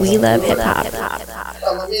We love hip hop.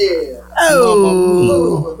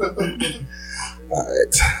 Oh. All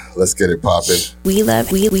right, let's get it popping. We love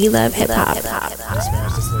hip hop. Just to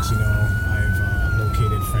let you know, I've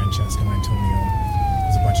located Francesca and Antonio.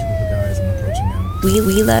 There's a bunch of group of guys. I'm approaching them. We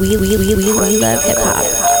love hip hop.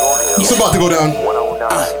 It's about to go down.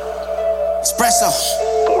 Espresso.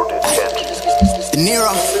 De Niro.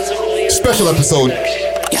 Special episode.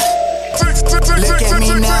 Look at me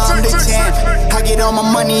now, I'm the champ. I get all my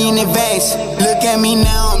money in advance. Look at me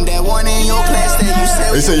now, I'm that one in your class that you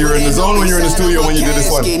said. They say you were in the zone when you were in the studio when you did this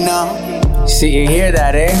one. See, you hear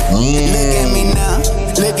that, eh?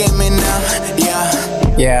 Look at me now, yeah.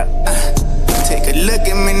 Yeah. Take a look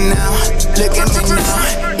at me now,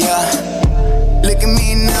 yeah. Look at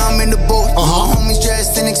me now, I'm in the booth. My homies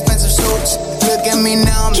dressed in expensive suits. Look at me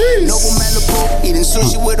now, I'm in Noble Malibu. Eating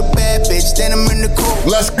sushi with a bad bitch, then I'm in the coupe.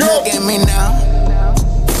 Let's go. Look at me now,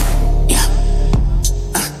 yeah.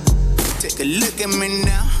 Take a look at me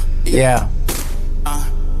now, Yeah.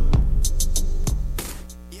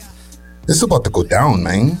 It's about to go down,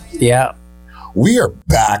 man. Yeah. We are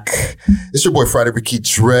back. It's your boy Friday Ricky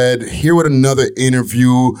Dread here with another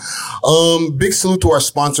interview. Big salute to our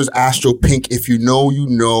sponsors, Astro Pink. If you know, you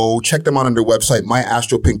know. Check them out on their website,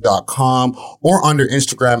 myastropink.com, or on their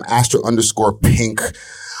Instagram, astro_pink.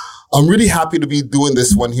 I'm really happy to be doing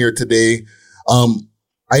this one here today.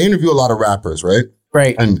 I interview a lot of rappers, right?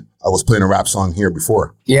 Right. And I was playing a rap song here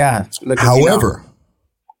before. Yeah. However,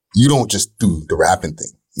 you don't just do the rapping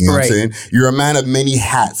thing. You know what I'm saying? You're a man of many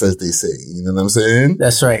hats, as they say. You know what I'm saying?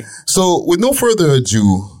 That's right. So with no further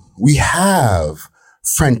ado, we have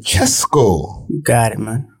Francesco. You got it,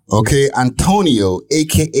 man. Okay, Antonio,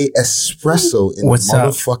 a.k.a. Espresso in What's the up?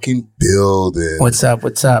 motherfucking building. What's up?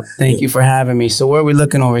 Thank you for having me. So where are we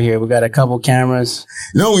looking over here? We got a couple cameras.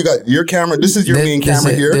 No, we got your camera. This is your main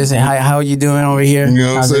camera here. How are you doing over here? You know what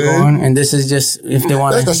I'm How's it saying? going? And this is just, if they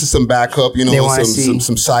want That's just some backup, you They know, wanna see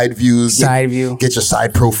some side views. side view. Get your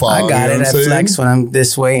side profile. I got you know it what at I'm saying? flex when I'm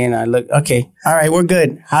this way and I look, okay. All right, we're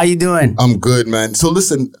good. How you doing? I'm good, man. So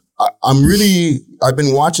listen, I've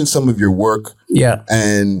been watching some of your work. Yeah.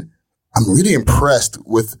 And I'm really impressed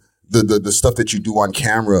with the stuff that you do on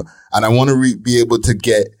camera. And I want to be able to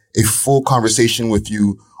get a full conversation with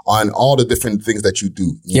you on all the different things that you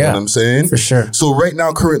do. You know what I'm saying? For sure. So right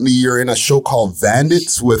now, currently, you're in a show called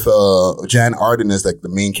Vandits with Jan Arden as like the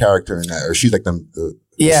main character in that, or she's like the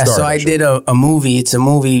Yeah, star so of I that did a movie. It's a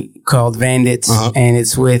movie called Vandits, and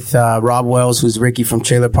it's with Rob Wells, who's Ricky from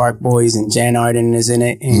Trailer Park Boys, and Jan Arden is in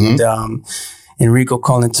it, and Enrico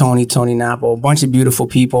Colantoni, Tony Napo, a bunch of beautiful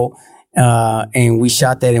people. And we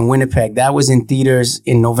shot that in Winnipeg. That was in theaters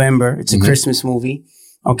in November. It's a Christmas movie.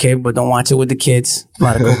 Okay, but don't watch it with the kids. A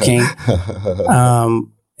lot of cocaine.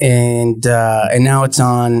 And now it's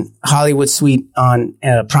on Hollywood Suite on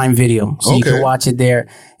Prime Video. So you can watch it there.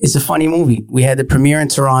 It's a funny movie. We had the premiere in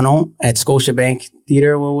Toronto at Scotiabank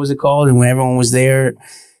Theater. What was it called? And when everyone was there.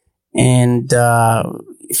 And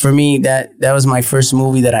for me, that was my first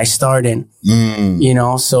movie that I starred in. You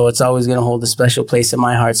know, so it's always going to hold a special place in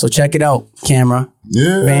my heart. So check it out, camera.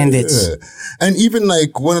 Yeah. Bandits. Yeah. And even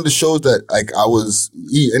like one of the shows that like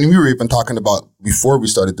and we were even talking about before we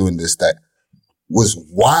started doing this, that was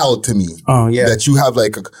wild to me. Oh, yeah. That you have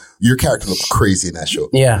like your character looked crazy in that show.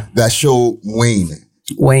 Yeah. That show, Wayne.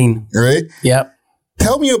 Right? Yep.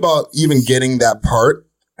 Tell me about even getting that part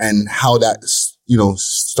and how that, you know,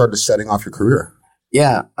 started setting off your career.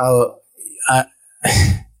 Yeah.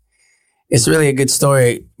 It's really a good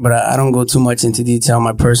story, but I don't go too much into detail in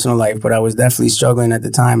my personal life, but I was definitely struggling at the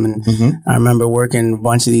time. And I remember working a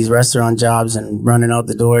bunch of these restaurant jobs and running out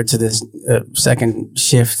the door to this second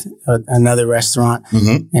shift, another restaurant.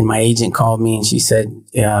 And my agent called me and she said,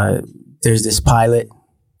 there's this pilot.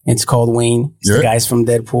 It's called Wayne. It's the guys from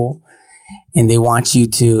Deadpool. And they want you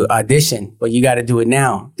to audition, but you got to do it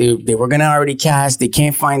now. They were going to already cast. They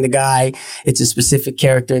can't find the guy. It's a specific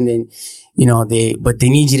character. And then, you know, but they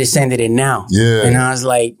need you to send it in now. Yeah. And I was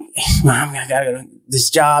like, I got this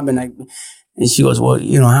job. And she goes, well,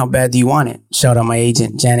 you know, how bad do you want it? Shout out my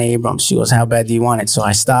agent, Janet Abrams. She goes, how bad do you want it? So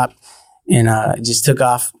I stopped and just took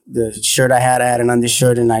off the shirt I had. I had an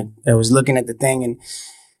undershirt and I was looking at the thing and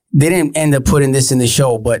they didn't end up putting this in the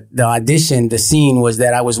show, but the audition, the scene was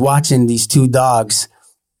that I was watching these two dogs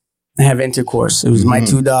have intercourse. It was my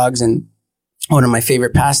two dogs, and one of my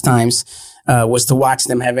favorite pastimes was to watch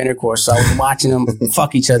them have intercourse. So I was watching them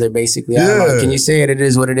fuck each other, basically. I don't know, can you say it? It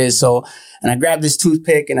is what it is. So, and I grabbed this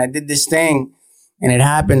toothpick and I did this thing, and it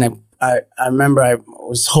happened. I remember I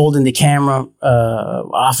was holding the camera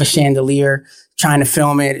off a chandelier, trying to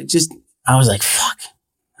film it. I was like, fuck,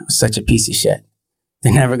 I was such a piece of shit.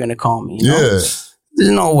 They're never going to call me. You know?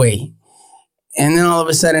 There's no way. And then all of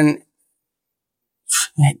a sudden,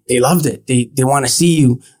 they loved it. They want to see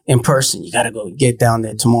you in person. You got to go get down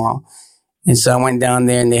there tomorrow. And so I went down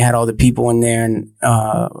there and they had all the people in there, and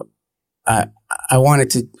I wanted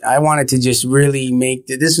to just really make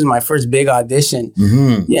this was my first big audition.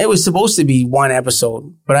 Mm-hmm. Yeah, it was supposed to be one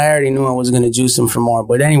episode, but I already knew I was going to juice them for more.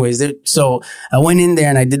 But anyways, so I went in there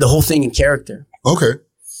and I did the whole thing in character. Okay.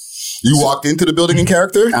 You walked into the building in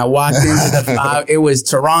character? I walked into it was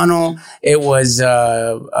Toronto. It was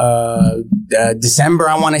December,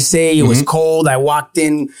 I want to say. It was cold. I walked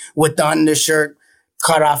in with the undershirt,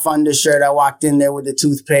 cut off undershirt. I walked in there with the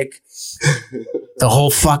toothpick. The whole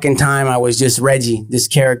fucking time I was just Reggie, this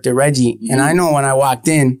character Reggie. And I know when I walked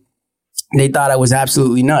in, they thought I was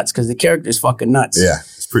absolutely nuts because the character's fucking nuts. Yeah,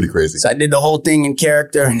 it's pretty crazy. So I did the whole thing in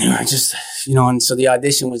character, and they were just, and so the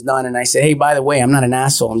audition was done, and I said, hey, by the way, I'm not an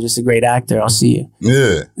asshole. I'm just a great actor. I'll see you.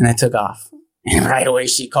 Yeah. And I took off. And right away,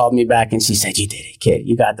 she called me back and she said, you did it, kid.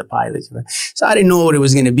 You got the pilot. So I didn't know what it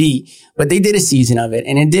was going to be, but they did a season of it,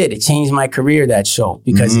 and it did. It changed my career, that show,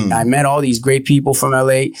 because I met all these great people from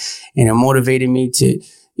LA, and it motivated me to,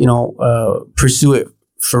 pursue it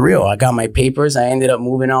for real. I got my papers. I ended up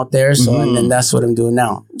moving out there. So, and then that's what I'm doing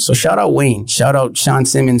now. So shout out Wayne. Shout out Sean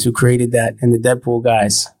Simmons, who created that, and the Deadpool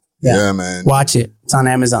guys. Yeah, man. Watch it. It's on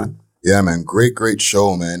Amazon. Yeah, man. Great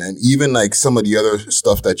show, man. And even like some of the other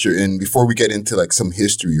stuff that you're in, before we get into like some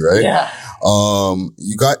history, right? Yeah.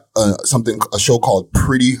 You got a show called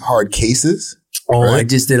Pretty Hard Cases. Oh, right? I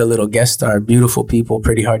just did a little guest star. Beautiful people,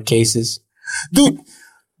 Pretty Hard Cases. Dude,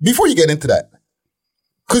 before you get into that,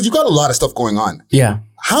 because you got a lot of stuff going on. Yeah.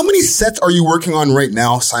 How many sets are you working on right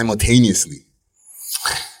now simultaneously?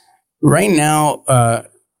 Right now,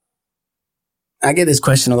 I get this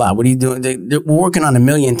question a lot. What are you doing? We're working on a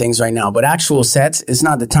million things right now, but actual sets, it's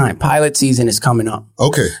not the time. Pilot season is coming up.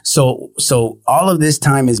 Okay. So all of this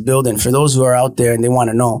time is building. For those who are out there and they want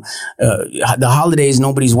to know, the holidays,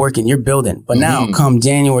 nobody's working. You're building. But now, come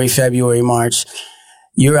January, February, March,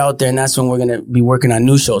 you're out there, and that's when we're going to be working on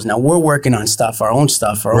new shows. Now, we're working on our own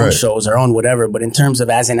shows, our own whatever. But in terms of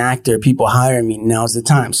as an actor, people hire me, now's the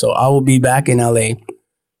time. So I will be back in LA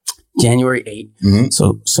January 8th.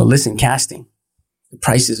 So listen, casting. The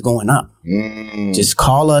price is going up. Just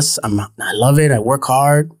call us. I love it. I work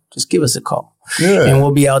hard. Just give us a call. Yeah. And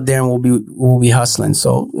we'll be out there and we'll be hustling.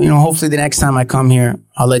 So, hopefully the next time I come here,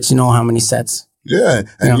 I'll let you know how many sets. Yeah.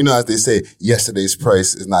 And as they say, yesterday's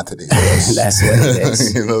price is not today's price. That's what it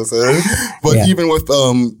is. You know what I'm saying? But even with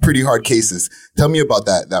Pretty Hard Cases, tell me about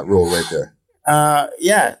that role right there.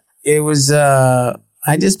 Yeah. It was I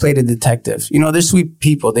just played a detective. They're sweet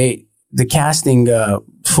people. The casting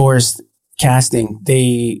Forrest Casting,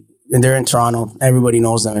 they're in Toronto. Everybody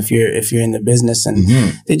knows them if you're in the business, and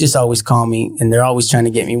they just always call me, and they're always trying to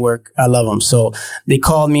get me work. I love them. So they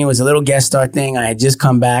called me. It was a little guest star thing. I had just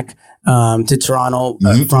come back to Toronto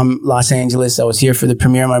from Los Angeles. I was here for the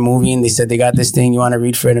premiere of my movie, and they said they got this thing. You want to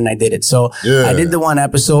read for it? And I did it. So I did the one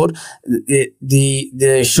episode.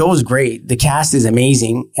 The show is great. The cast is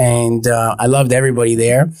amazing, and I loved everybody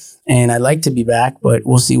there. And I'd like to be back, but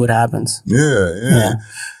we'll see what happens. Yeah.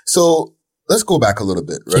 So let's go back a little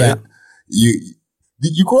bit, right? Yeah.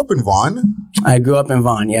 Did you grow up in Vaughan? I grew up in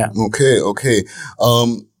Vaughan, yeah. Okay.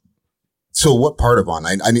 So what part of Vaughan?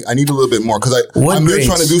 I need a little bit more because I'm really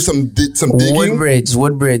trying to do some digging. Woodbridge.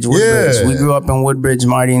 Yeah. We grew up in Woodbridge,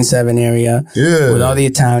 Marty and 7 area. Yeah. With all the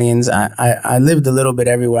Italians. I lived a little bit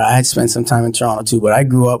everywhere. I had spent some time in Toronto too, but I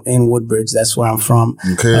grew up in Woodbridge. That's where I'm from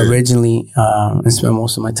originally, and spent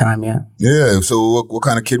most of my time, yeah. Yeah. So what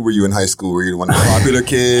kind of kid were you in high school? Were you one of the popular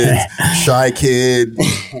kids, shy kid?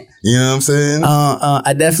 You know what I'm saying?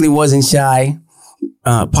 I definitely wasn't shy,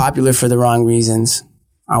 popular for the wrong reasons.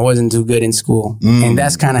 I wasn't too good in school. And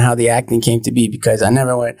that's kind of how the acting came to be, because I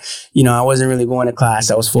never went, I wasn't really going to class.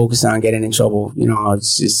 I was focused on getting in trouble.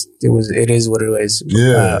 It is what it is.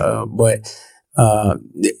 Yeah. But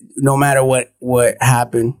no matter what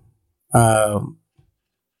happened, no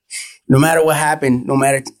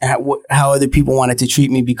matter how other people wanted to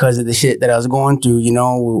treat me because of the shit that I was going through,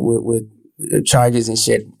 with charges and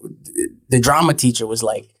shit, the drama teacher was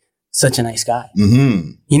like such a nice guy.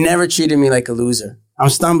 He never treated me like a loser. I'm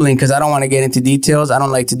stumbling because I don't want to get into details. I don't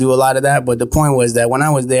like to do a lot of that. But the point was that when I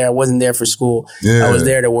was there, I wasn't there for school. Yeah. I was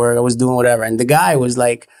there to work. I was doing whatever. And the guy was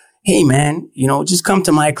like, hey, man, just come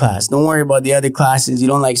to my class. Don't worry about the other classes. You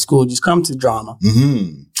don't like school. Just come to drama.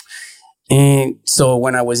 And so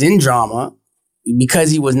when I was in drama, because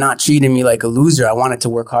he was not treating me like a loser, I wanted to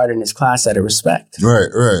work harder in his class out of respect. Right.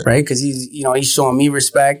 Right? Because he's showing me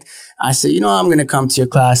respect. I said, I'm going to come to your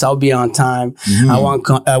class. I'll be on time. I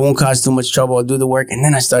won't cause too much trouble. I'll do the work. And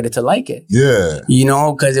then I started to like it. Yeah.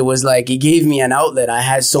 Because it was like, it gave me an outlet. I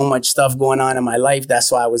had so much stuff going on in my life.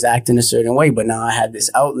 That's why I was acting a certain way. But now I had this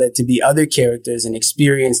outlet to be other characters and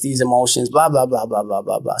experience these emotions, blah, blah, blah, blah, blah,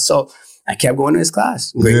 blah, blah. So I kept going to his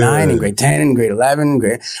class, grade 9 and grade 10 and grade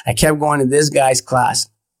 11. I kept going to this guy's class.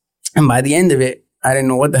 And by the end of it, I didn't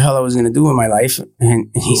know what the hell I was going to do in my life. And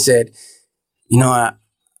he said,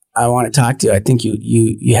 I want to talk to you. I think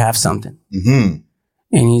you have something. Mm-hmm.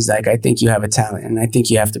 And he's like, I think you have a talent and I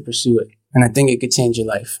think you have to pursue it. And I think it could change your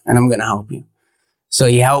life and I'm going to help you. So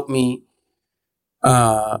he helped me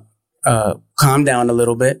calm down a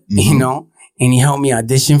little bit, and he helped me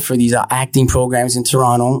audition for these acting programs in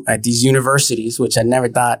Toronto at these universities, which I never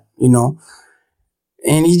thought,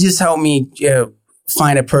 and he just helped me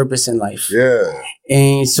find a purpose in life. Yeah.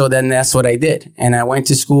 And so then that's what I did. And I went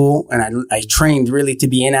to school and I trained really to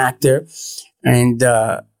be an actor. And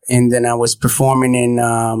then I was performing in,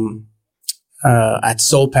 at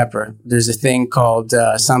Soul Pepper. There's a thing called,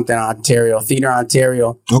 something Ontario, Theatre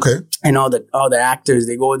Ontario. Okay. And all the actors,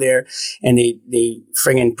 they go there and they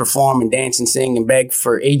friggin' perform and dance and sing and beg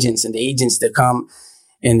for agents, and the agents that come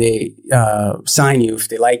and they sign you if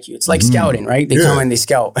they like you. It's like scouting, right? They come and they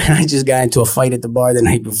scout. And I just got into a fight at the bar the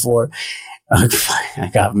night before. I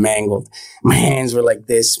got mangled. My hands were like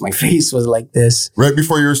this. My face was like this. Right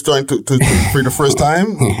before you were starting to for the first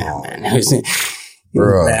time? Yeah, man. It was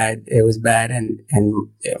bad. It was bad. And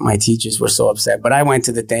my teachers were so upset. But I went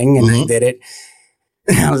to the thing and I did it.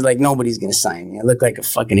 And I was like, nobody's going to sign me. I look like a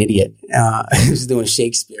fucking idiot. I was doing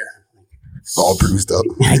Shakespeare. All bruised up.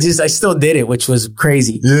 I still did it, which was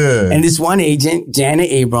crazy. Yeah. And this one agent, Janet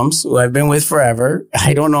Abrams, who I've been with forever,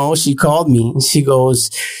 I don't know, she called me and she goes,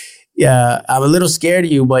 yeah, I'm a little scared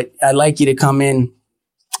of you, but I'd like you to come in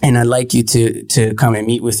and I'd like you to come and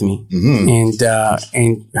meet with me. Mm-hmm.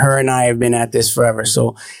 And her and I have been at this forever.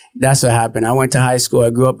 So that's what happened. I went to high school. I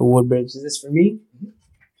grew up in Woodbridge. Is this for me?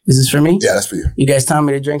 Is this for me? Yeah, that's for you. You guys telling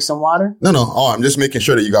me to drink some water? No. Oh, I'm just making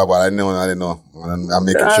sure that you got water. I didn't know. I'm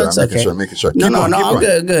making sure. No, I'm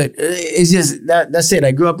good. It's just that's it.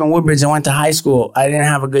 I grew up in Woodbridge. I went to high school. I didn't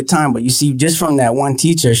have a good time. But you see, just from that one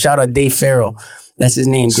teacher, shout out Dave Farrell. That's his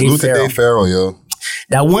name, Dave Farrell. Salute to Dave Farrell, yo.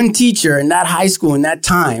 That one teacher in that high school in that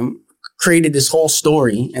time created this whole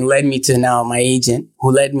story and led me to now my agent,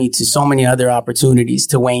 who led me to so many other opportunities,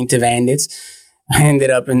 to Wayne, to Vandits. I ended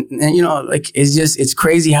up and it's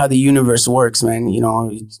crazy how the universe works, man.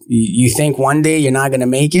 You think one day you're not going to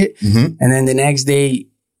make it. Mm-hmm. And then the next day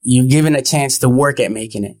you're given a chance to work at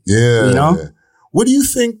making it. Yeah. Yeah. What do you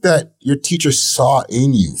think that your teacher saw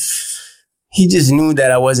in you? He just knew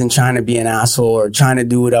that I wasn't trying to be an asshole or trying to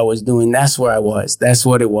do what I was doing. That's where I was. That's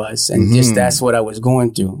what it was. And just that's what I was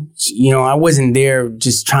going through. I wasn't there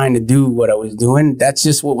just trying to do what I was doing. That's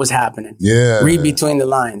just what was happening. Yeah. Read between the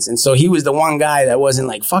lines. And so he was the one guy that wasn't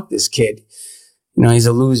like, fuck this kid. He's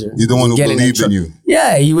a loser. You're the one who believed in you.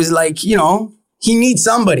 Yeah. He was like, he needs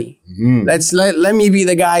somebody. Mm-hmm. Let me be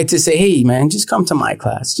the guy to say, hey, man, just come to my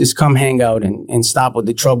class. Just come hang out and stop with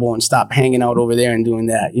the trouble and stop hanging out over there and doing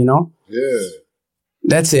that, Yeah.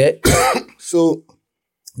 That's it. So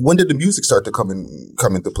when did the music start to come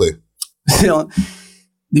into play? The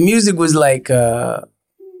music was like,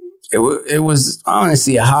 it was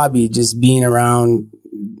honestly a hobby, just being around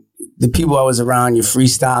the people I was around, you're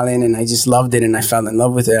freestyling, and I just loved it and I fell in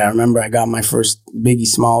love with it. I remember I got my first Biggie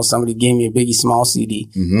Smalls. Somebody gave me a Biggie Smalls CD,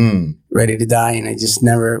 Ready to Die, and I just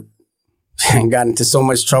never got into so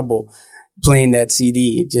much trouble playing that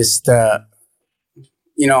CD. Just, so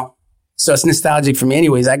it's nostalgic for me.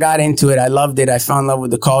 Anyways, I got into it. I loved it. I fell in love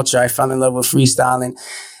with the culture. I fell in love with freestyling.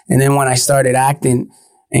 And then when I started acting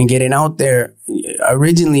and getting out there,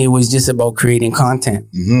 originally it was just about creating content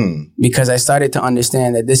because I started to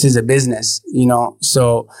understand that this is a business,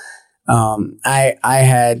 So I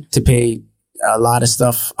had to pay a lot of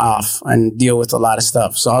stuff off and deal with a lot of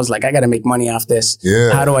stuff. So I was like, I got to make money off this.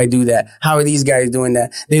 Yeah. How do I do that? How are these guys doing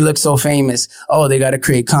that? They look so famous. Oh, they got to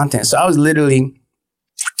create content. So I was literally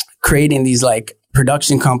creating these like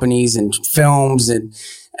production companies and films, and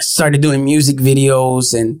I started doing music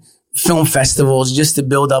videos and film festivals just to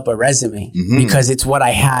build up a resume because it's what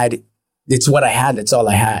I had. That's all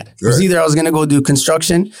I had. It was either I was going to go do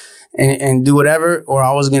construction and do whatever, or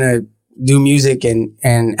I was going to do music and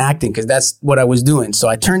acting because that's what I was doing. So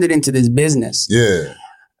I turned it into this business. Yeah.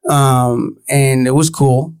 And it was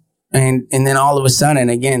cool. And then all of a sudden,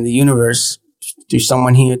 again, the universe, through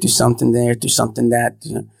someone here, through something there, through something that,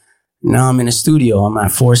 now I'm in a studio. I'm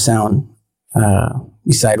at 4 Sound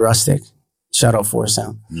beside Rustic. Shout out Four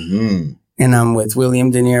Sound. Mm-hmm. And I'm with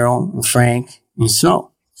William De Niro and Frank and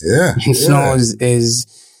Snow. Yeah. And Snow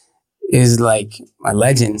is like a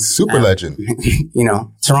legend. Super legend. You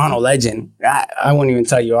know, Toronto legend. I won't even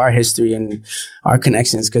tell you our history and our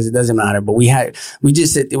connections because it doesn't matter. But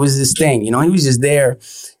it was this thing, you know, he was just there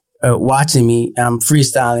watching me. I'm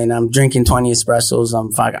freestyling. I'm drinking 20 espressos.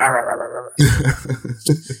 I'm fucking.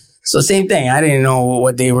 So same thing. I didn't know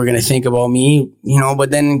what they were going to think about me, you know,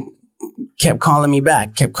 but then kept calling me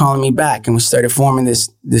back. And we started forming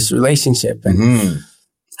this relationship. And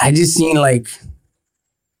I just seen like,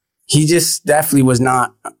 he just definitely was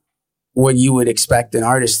not what you would expect an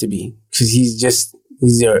artist to be. Cause he's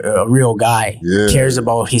a real guy. Yeah. Cares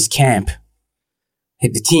about his camp.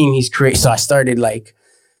 The team he's created. So I started like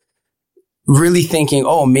really thinking,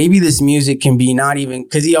 oh, maybe this music can be not even,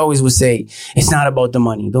 cause he always would say, it's not about the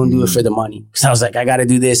money. Don't do it for the money. Cause I was like, I got to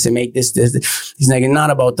do this and make this. He's like, it's not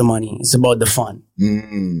about the money. It's about the fun.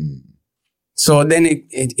 So then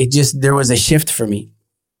it just, there was a shift for me.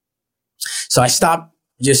 So I stopped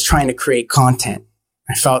just trying to create content.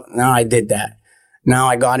 I felt, now I did that. Now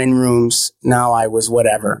I got in rooms. Now I was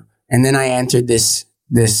whatever. And then I entered this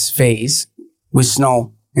phase with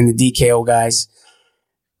Snow and the DKO guys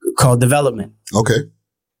called development. Okay.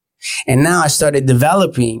 And now I started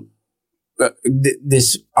developing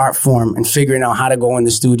this art form and figuring out how to go in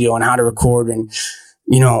the studio and how to record and,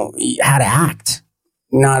 you know, how to act.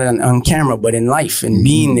 Not on camera, but in life and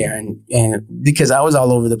being there. And because I was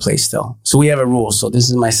all over the place still. So we have a rule. So this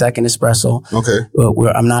is my second espresso. Okay.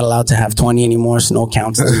 I'm not allowed to have 20 anymore. Snow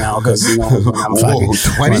counts them now because, you know, I'm fucking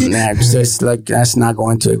 20? Just like, that's not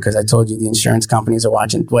going to it because I told you the insurance companies are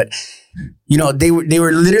watching. But, you know, they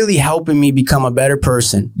were literally helping me become a better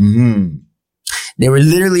person. They were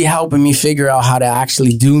literally helping me figure out how to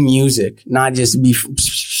actually do music, not just be...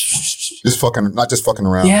 not just fucking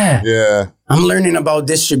around. Yeah. Yeah. I'm learning about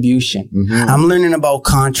distribution. I'm learning about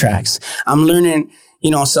contracts. I'm learning,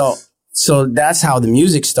 you know, so that's how the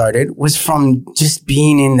music started, was from just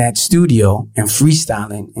being in that studio and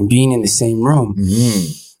freestyling and being in the same room.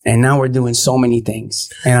 And now we're doing so many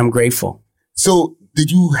things and I'm grateful. So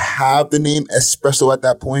did you have the name Espresso at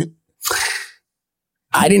that point?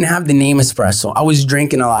 I didn't have the name Espresso. I was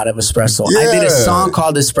drinking a lot of espresso. Yeah. I did a song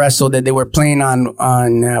called Espresso that they were playing on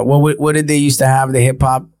what did they used to have, the hip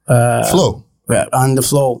hop Flow. On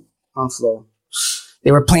Flow.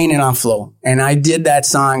 They were playing it on Flow. And I did that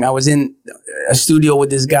song. I was in a studio with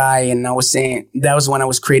this guy and I was saying, that was when I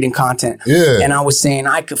was creating content. Yeah. And I was saying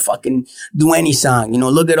I could fucking do any song. You know,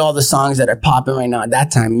 look at all the songs that are popping right now. At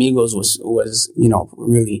that time, Migos was, you know,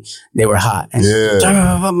 really, they were hot. And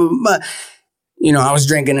you know, I was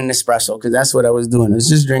drinking an espresso because that's what I was doing. I was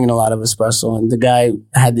just drinking a lot of espresso. And the guy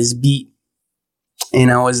had this beat. And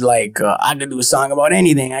I was like, I could do a song about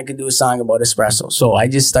anything. I could do a song about espresso. So I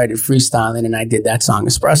just started freestyling and I did that song,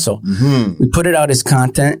 Espresso. We put it out as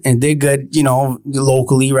content and did good, you know,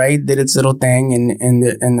 locally, right? Did its little thing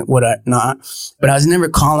and whatnot. But I was never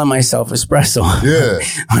calling myself Espresso. Yeah.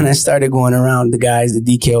 When I started going around the guys, the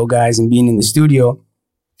DKO guys, and being in the studio,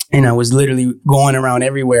 and I was literally going around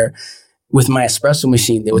everywhere with my espresso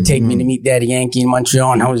machine. They would take me to meet Daddy Yankee in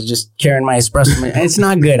Montreal and I was just carrying my espresso machine. And it's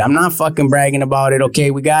not good. I'm not fucking bragging about it.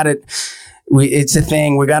 Okay, we got it. It's a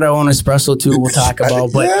thing. We got our own espresso too. We'll talk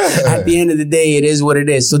about, but at the end of the day, it is what it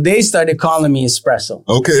is. So they started calling me Espresso.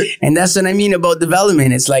 Okay. And that's what I mean about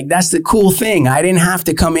development. It's like, that's the cool thing. I didn't have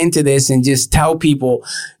to come into this and just tell people,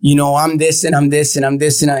 you know, I'm this and I'm this and I'm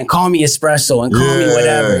this and call me Espresso and call me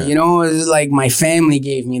whatever. You know, it's like my family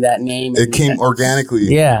gave me that name. It came organically.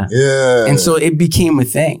 Yeah. Yeah. And so it became a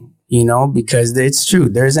thing. You know, because it's true.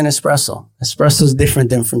 There's an espresso. Espresso is different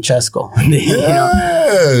than Francesco. You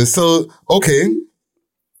know? So, okay.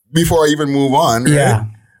 Before I even move on, right,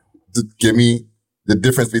 give me the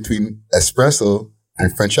difference between espresso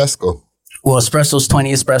and Francesco. Well, espresso's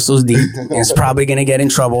 20 espressos deep. And it's probably going to get in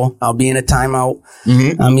trouble. I'll be in a timeout.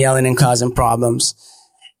 I'm yelling and causing problems.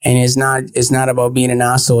 And it's not about being an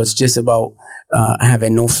asshole. It's just about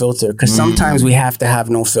having no filter. Because sometimes we have to have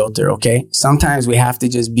no filter, okay? Sometimes we have to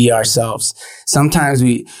just be ourselves. Sometimes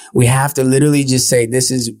we have to literally just say, this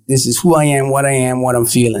is who I am, what I'm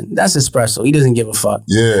feeling. That's Espresso. He doesn't give a fuck.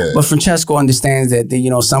 Yeah. But Francesco understands that, you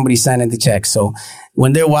know, somebody's signing the check. So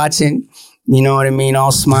when they're watching, you know what I mean?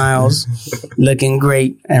 All smiles, looking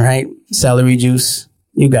great, all right? Celery juice.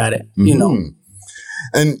 You got it. You know.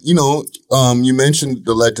 And, you know, you mentioned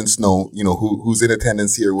the legend Snow, you know, who's in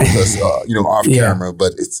attendance here with us, you know, off camera,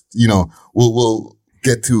 but it's, you know, we'll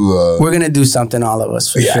get to, we're going to do something, all of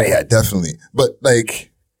us, for sure. Yeah, definitely. But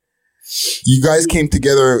like, You guys came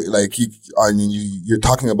together, like you're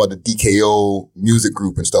talking about the DKO music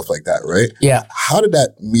group and stuff like that, right? Yeah. How did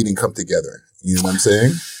that meeting come together? You know what I'm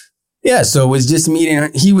saying? Yeah. So it was just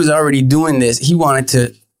meeting. He was already doing this. He wanted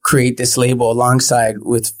to create this label alongside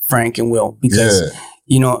with Frank and Will because,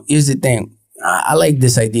 here's the thing. I like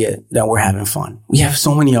this idea that we're having fun. We have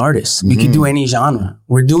so many artists. We could do any genre.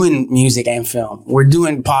 We're doing music and film. We're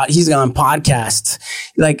doing he's on podcasts.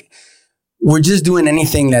 Like, we're just doing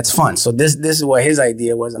anything that's fun. So this is what his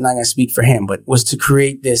idea was. I'm not going to speak for him, but was to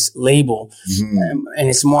create this label. And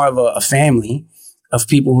it's more of a family of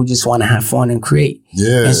people who just want to have fun and create.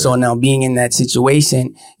 Yeah. And so now being in that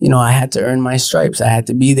situation, I had to earn my stripes. I had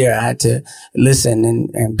to be there. I had to listen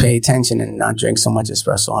and pay attention and not drink so much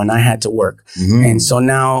espresso. And I had to work. And so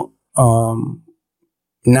now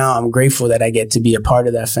I'm grateful that I get to be a part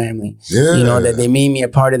of that family. Yeah. That they made me a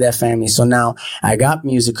part of that family. So now I got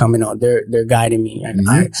music coming out. They're guiding me.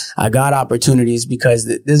 I got opportunities because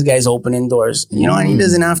this guy's opening doors, and he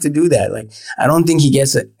doesn't have to do that. Like, I don't think he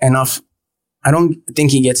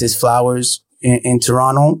gets his flowers in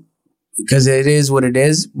Toronto because it is what it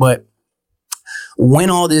is. But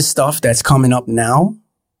when all this stuff that's coming up now,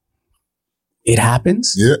 it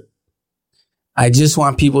happens. Yeah. I just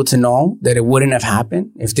want people to know that it wouldn't have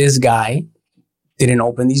happened if this guy didn't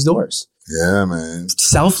open these doors. Yeah, man.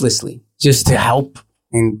 Selflessly, just to help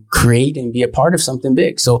and create and be a part of something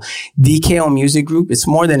big. So DKO Music Group, it's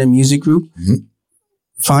more than a music group.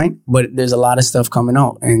 Fine, but there's a lot of stuff coming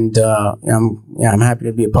out, and I'm happy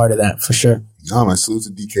to be a part of that for sure. No, man, salute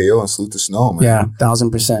to DKO and salute to Snow, man. Yeah,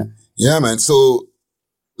 1,000%. Yeah, man. So,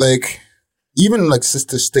 even just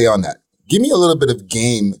to stay on that, give me a little bit of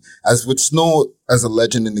game as with Snow as a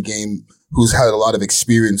legend in the game who's had a lot of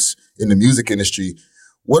experience in the music industry.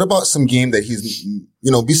 What about some game that he's,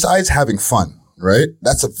 besides having fun, right?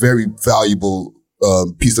 That's a very valuable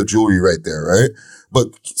piece of jewelry right there, right? But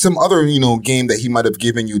some other, game that he might have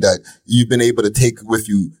given you that you've been able to take with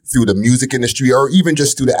you through the music industry or even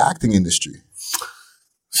just through the acting industry.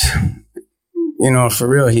 For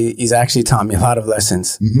real, he's actually taught me a lot of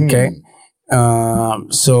lessons. Okay.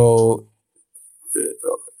 So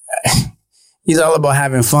he's all about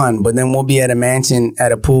having fun, but then we'll be at a mansion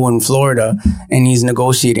at a pool in Florida and he's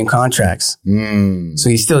negotiating contracts. So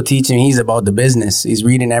he's still teaching. He's about the business. He's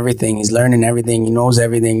reading everything. He's learning everything. He knows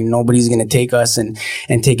everything. Nobody's going to take us and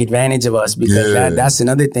take advantage of us because that's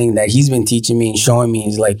another thing that he's been teaching me and showing me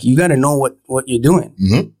is like, you got to know what you're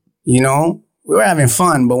doing. We're having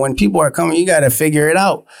fun, but when people are coming, you got to figure it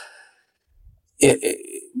out.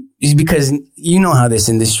 It's because you know how this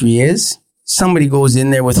industry is. Somebody goes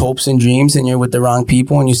in there with hopes and dreams and you're with the wrong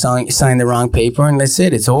people and you sign the wrong paper and that's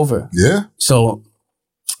it. It's over. Yeah. So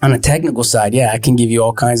on the technical side, I can give you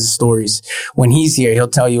all kinds of stories. When he's here, he'll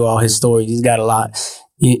tell you all his stories. He's got a lot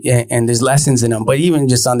and there's lessons in them. But even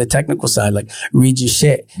just on the technical side, like read your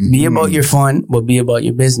shit. Be about your fun, but be about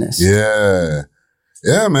your business. Yeah.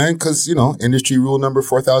 Yeah, man. Cause industry rule number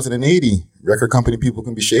 4080, record company people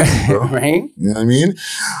can be shaky, bro. Right? You know what I mean?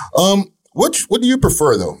 What do you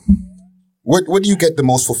prefer though? What do you get the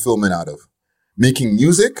most fulfillment out of? Making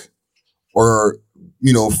music or,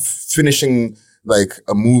 finishing like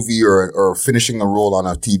a movie or finishing a role on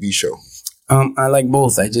a TV show? I like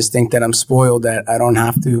both. I just think that I'm spoiled that I don't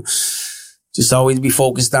have to just always be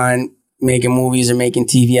focused on making movies or making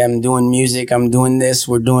TV. I'm doing music. I'm doing this.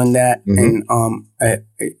 We're doing that. And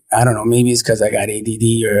I don't know. Maybe it's because I got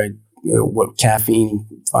ADD or what caffeine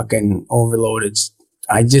fucking overloaded.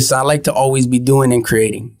 I like to always be doing and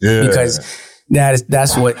creating because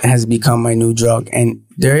that's what has become my new drug. And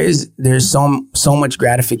there's so much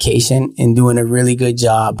gratification in doing a really good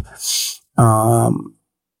job on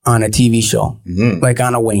a TV show, like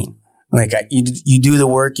on a Wayne. Like you do the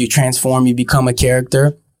work, you transform, you become a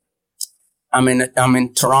character. I'm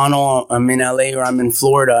in Toronto, I'm in LA, or I'm in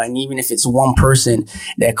Florida. And even if it's one person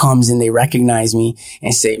that comes and they recognize me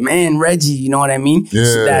and say, man, Reggie, you know what I mean? Yeah.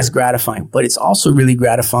 So that's gratifying. But it's also really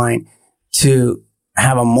gratifying to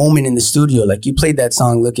have a moment in the studio. Like you played that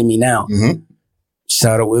song, Look at Me Now.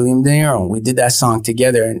 Shout out William De Niro. We did that song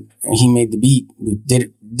together and he made the beat. We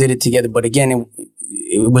did it together. But again,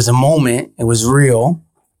 it was a moment. It was real.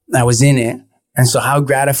 I was in it. And so how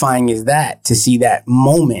gratifying is that to see that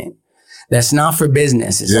moment? That's not for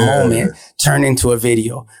business. It's a moment turned into a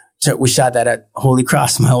video. We shot that at Holy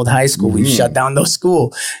Cross, my old high school. We shut down those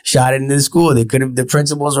school, shot it into the school. The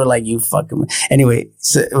principals were like, you fucking, anyway.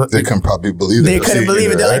 So, they couldn't probably believe it. They couldn't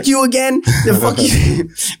believe it. They're like, you again? The fuck you?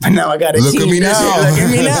 But now I got a Look team. at me now. Look at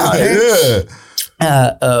me now. Yeah.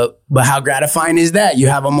 But how gratifying is that? You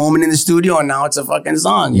have a moment in the studio and now it's a fucking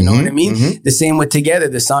song. You know what I mean? The same with Together,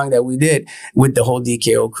 the song that we did with the whole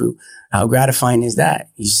DKO crew. How gratifying is that?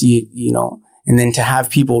 You see it, you know, and then to have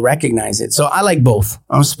people recognize it. So I like both.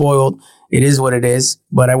 I'm spoiled. It is what it is,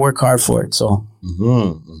 but I work hard for it. So.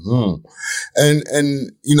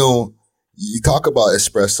 And, you know, you talk about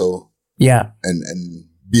espresso. Yeah. And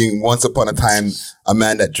being once upon a time a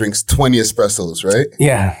man that drinks 20 espressos, right?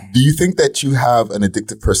 Yeah. Do you think that you have an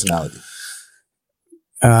addictive personality?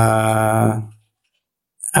 Now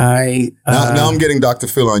I'm getting Dr.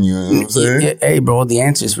 Phil on you. You know what I'm saying? Hey, bro, the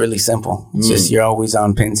answer is really simple. It's just you're always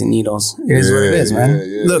on pins and needles. It is what it is,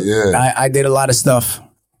 man. Look, I did a lot of stuff.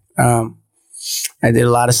 I'm a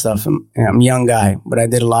young guy, but I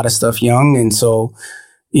did a lot of stuff young. And so,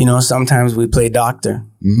 you know, sometimes we play doctor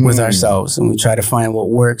with ourselves and we try to find what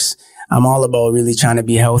works. I'm all about really trying to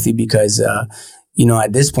be healthy because, you know,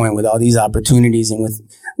 at this point with all these opportunities and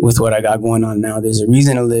with what I got going on now, there's a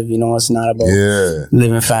reason to live. You know, it's not about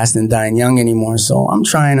living fast and dying young anymore. So I'm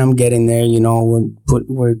getting there. You know,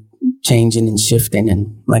 we're changing and shifting.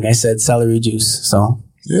 And like I said, celery juice. So.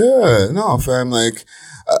 Yeah, no, fam, like,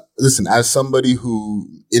 listen, as somebody who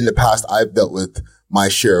in the past I've dealt with my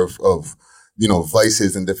share of you know,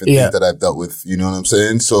 vices and different things that I've dealt with, you know what I'm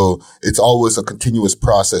saying? So it's always a continuous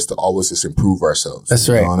process to always just improve ourselves. That's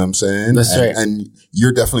right. You know what I'm saying? That's right. And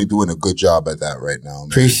you're definitely doing a good job at that right now, man.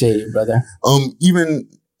 Appreciate you, brother. Even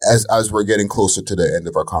as we're getting closer to the end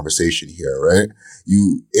of our conversation here, right?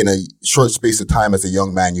 You, in a short space of time as a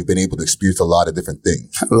young man, you've been able to experience a lot of different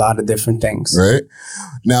things. A lot of different things. Right?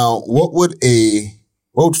 Now, what would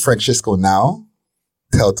Francisco now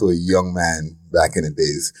tell to a young man back in the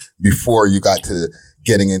days before you got to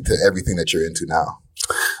getting into everything that you're into now?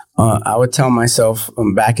 I would tell myself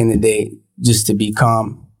back in the day just to be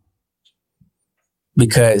calm,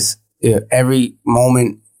 because every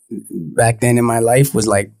moment back then in my life was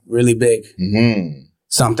like really big.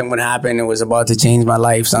 Something would happen. It was about to change my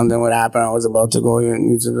life. Something would happen. I was about to go.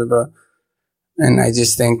 And I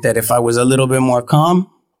just think that if I was a little bit more calm,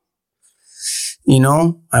 you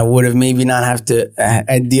know, I would have maybe not have to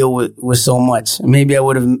deal with so much. Maybe I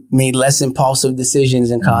would have made less impulsive decisions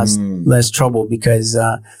and caused less trouble, because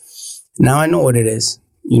now I know what it is.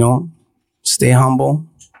 You know, stay humble,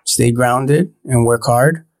 stay grounded, and work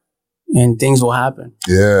hard, and things will happen.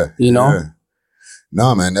 Yeah. You know? Yeah.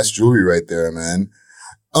 No, man, that's jewelry right there, man.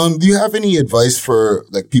 Do you have any advice for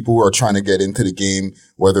like people who are trying to get into the game,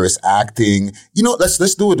 whether it's acting? You know, let's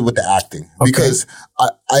do it with the acting, because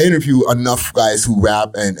I interview enough guys who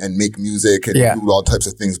rap and make music and do all types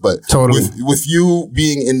of things. But with you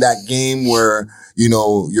being in that game where, you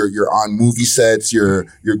know, you're on movie sets, you're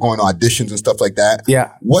going to auditions and stuff like that.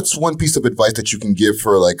 Yeah. What's one piece of advice that you can give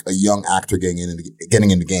for like a young actor getting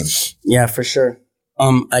in the game? Yeah, for sure.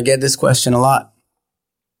 I get this question a lot.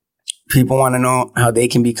 People want to know how they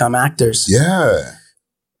can become actors. Yeah.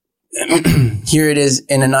 Here it is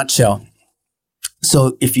in a nutshell.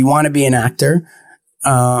 So if you want to be an actor,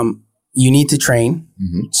 you need to train.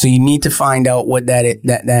 So you need to find out what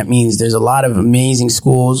that means. There's a lot of amazing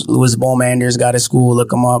schools. Louis Bomander's got a school. Look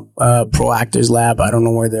them up. Pro Actors Lab. I don't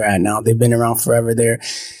know where they're at now. They've been around forever there.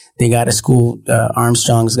 They got a school.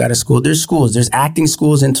 Armstrong's got a school. There's schools. There's acting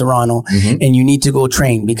schools in Toronto, and you need to go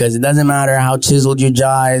train, because it doesn't matter how chiseled your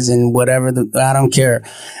jaw is and whatever. I don't care.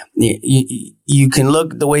 You can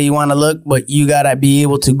look the way you want to look, but you gotta be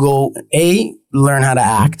able to go learn how to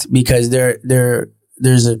act, because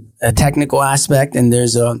there's a technical aspect, and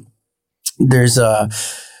there's a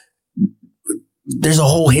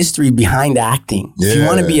whole history behind acting. Yeah. If you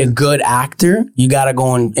want to be a good actor, you got to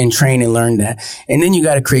go and train and learn that. And then you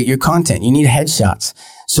got to create your content. You need headshots.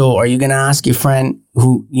 So are you going to ask your friend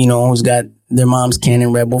who's got their mom's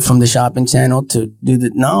Canon Rebel from the shopping channel to do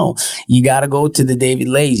no, you got to go to the David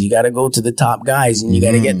Lays. You got to go to the top guys, and you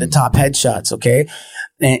got to get the top headshots. Okay.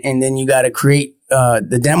 And then you got to create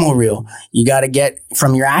the demo reel. You got to get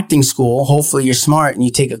from your acting school. Hopefully you're smart and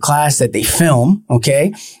you take a class that they film.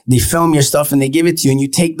 Okay. They film your stuff and they give it to you, and you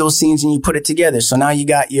take those scenes and you put it together. So now you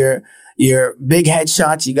got your big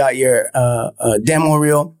headshots. You got your, demo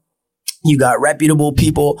reel. You got reputable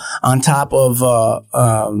people on top of,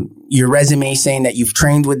 your resume saying that you've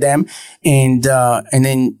trained with them. And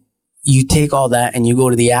then you take all that and you go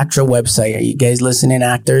to the ACTRA website. Are you guys listening,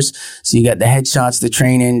 actors? So you got the headshots, the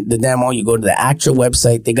training, the demo. You go to the ACTRA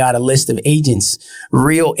website. They got a list of agents,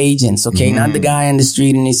 real agents. Okay. Not the guy on the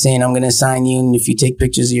street and he's saying, I'm going to sign you, and if you take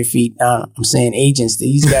pictures of your feet, I'm saying agents.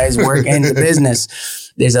 These guys work in the business.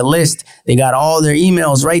 There's a list. They got all their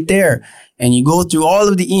emails right there. And you go through all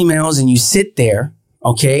of the emails and you sit there.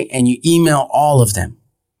 Okay. And you email all of them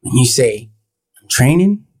and you say, I'm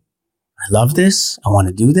training. I love this. I want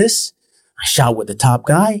to do this. I shot with the top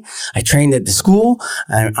guy. I trained at the school.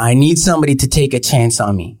 And I need somebody to take a chance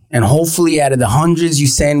on me. And hopefully out of the hundreds you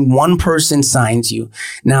send, one person signs you.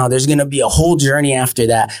 Now there's going to be a whole journey after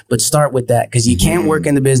that, but start with that because you can't work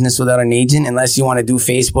in the business without an agent unless you want to do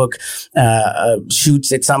Facebook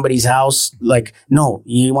shoots at somebody's house. Like, no,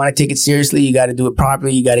 you want to take it seriously. You got to do it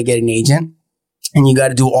properly. You got to get an agent. And you got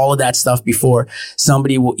to do all of that stuff before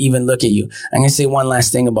somebody will even look at you. I'm going to say one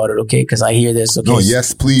last thing about it, okay? Because I hear this, okay? No,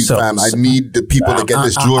 yes, please, fam. I need the people to get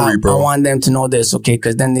this jewelry, bro. I want them to know this, okay?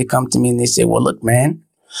 Because then they come to me and they say, well, look, man,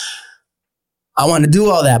 I want to do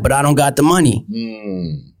all that, but I don't got the money.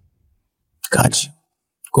 Got you.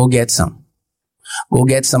 Go get some. Go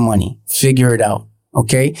get some money. Figure it out,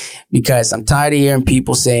 okay? Because I'm tired of hearing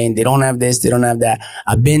people saying they don't have this, they don't have that.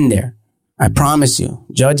 I've been there. I promise you.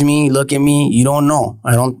 Judge me, look at me. You don't know.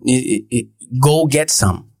 Go get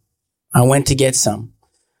some. I went to get some.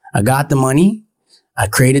 I got the money. I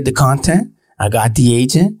created the content. I got the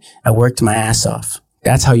agent. I worked my ass off.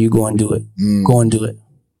 That's how you go and do it. Go and do it.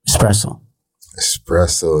 Espresso.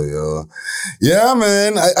 Espresso, yo. Yeah,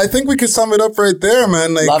 man. I think we could sum it up right there,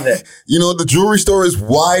 man. Like, love it. You know, the jewelry store is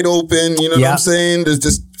wide open. You know what I'm saying? There's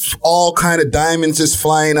just all kind of diamonds just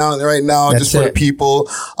flying out right now just for the people.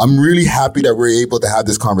 I'm really happy that we're able to have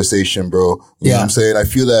this conversation, bro. You know what I'm saying? I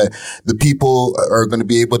feel that the people are going to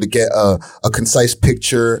be able to get a concise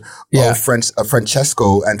picture of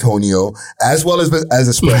Francesco Antonio as well as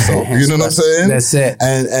Espresso. You know what I'm saying? That's it.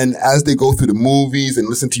 And as they go through the movies and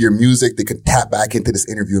listen to your music, they can tap back into this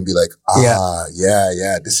interview and be like,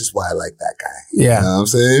 this is why I like that guy. Yeah. You know what I'm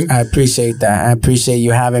saying? I appreciate that. I appreciate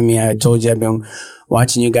you having me. I told you I've been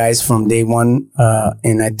watching you guys from day one.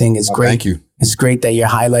 And I think it's great. Thank you. It's great that you're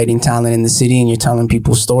highlighting talent in the city and you're telling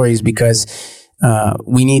people stories because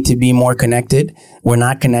we need to be more connected. We're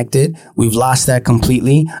not connected. We've lost that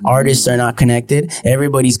completely. Artists are not connected.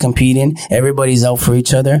 Everybody's competing. Everybody's out for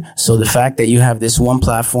each other. So the fact that you have this one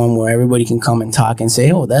platform where everybody can come and talk and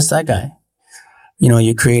say, oh, that's that guy. You know,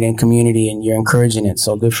 you're creating community and you're encouraging it.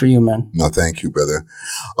 So good for you, man. No, thank you, brother.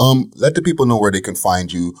 Let the people know where they can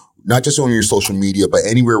find you. Not just on your social media, but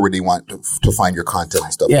anywhere where they want to find your content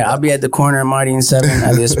and stuff. Yeah, I'll be at the corner of Marty and 7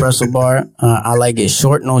 at the Espresso Bar. I like it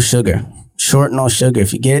short, no sugar. Short, no sugar.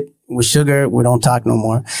 If you get it with sugar, we don't talk no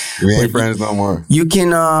more. We ain't friends no more. You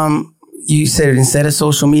can, you said it instead of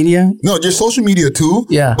social media? No, just social media too.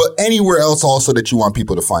 Yeah. But anywhere else also that you want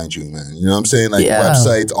people to find you, man. You know what I'm saying? Like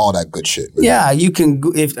websites, all that good shit. Man. Yeah, you can,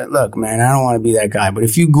 look, man, I don't want to be that guy, but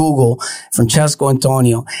if you Google Francesco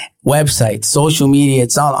Antonio, website, social media,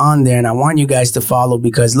 it's all on there. And I want you guys to follow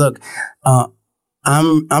because look,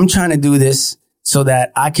 I'm trying to do this so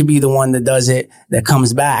that I could be the one that does it, that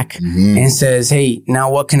comes back and says, hey,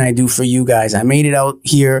 now what can I do for you guys? I made it out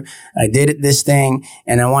here. I did this thing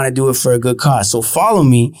and I want to do it for a good cause. So follow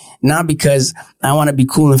me, not because I want to be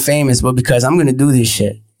cool and famous, but because I'm going to do this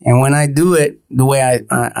shit. And when I do it the way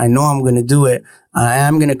I know I'm going to do it, I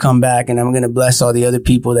am going to come back and I'm going to bless all the other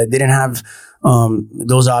people that didn't have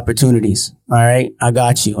those opportunities. All right. I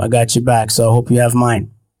got you. I got your back. So I hope you have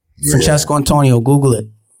mine. Yeah. Francesco Antonio, Google it.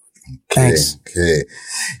 Thanks. Okay.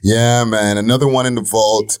 Yeah, man. Another one in the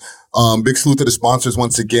vault. Big salute to the sponsors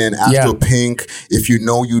once again. Astro Pink. If you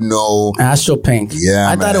know, you know. Astro Pink. Yeah,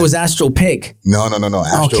 I thought it was Astro Pig. No.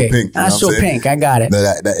 Astro Pink. Astro Pink. I got it.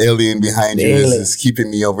 The alien behind you is keeping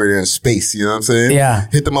me over there in space. You know what I'm saying? Yeah.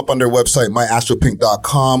 Hit them up on their website,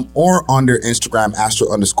 myastropink.com, or on their Instagram,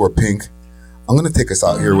 astro_pink. I'm going to take us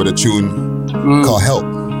out here with a tune called Help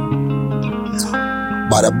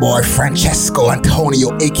by the boy Francesco Antonio,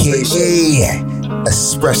 a.k.a.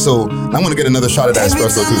 Espresso. And I'm going to get another shot of that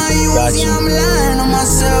espresso too. Got you.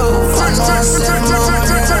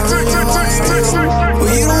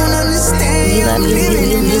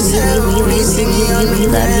 We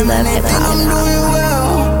love hip hop.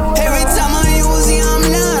 Every time I use it, I'm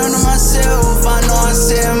learning on myself. I know I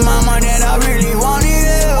said, mama, that I really want it.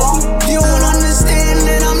 You don't understand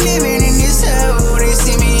that I'm living in this hell. They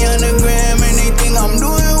see me on the gram and they think I'm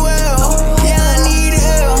doing well. Yeah, I need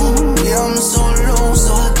help. Yeah, I'm so low,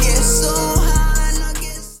 so I get so high.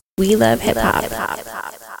 We love hip hop.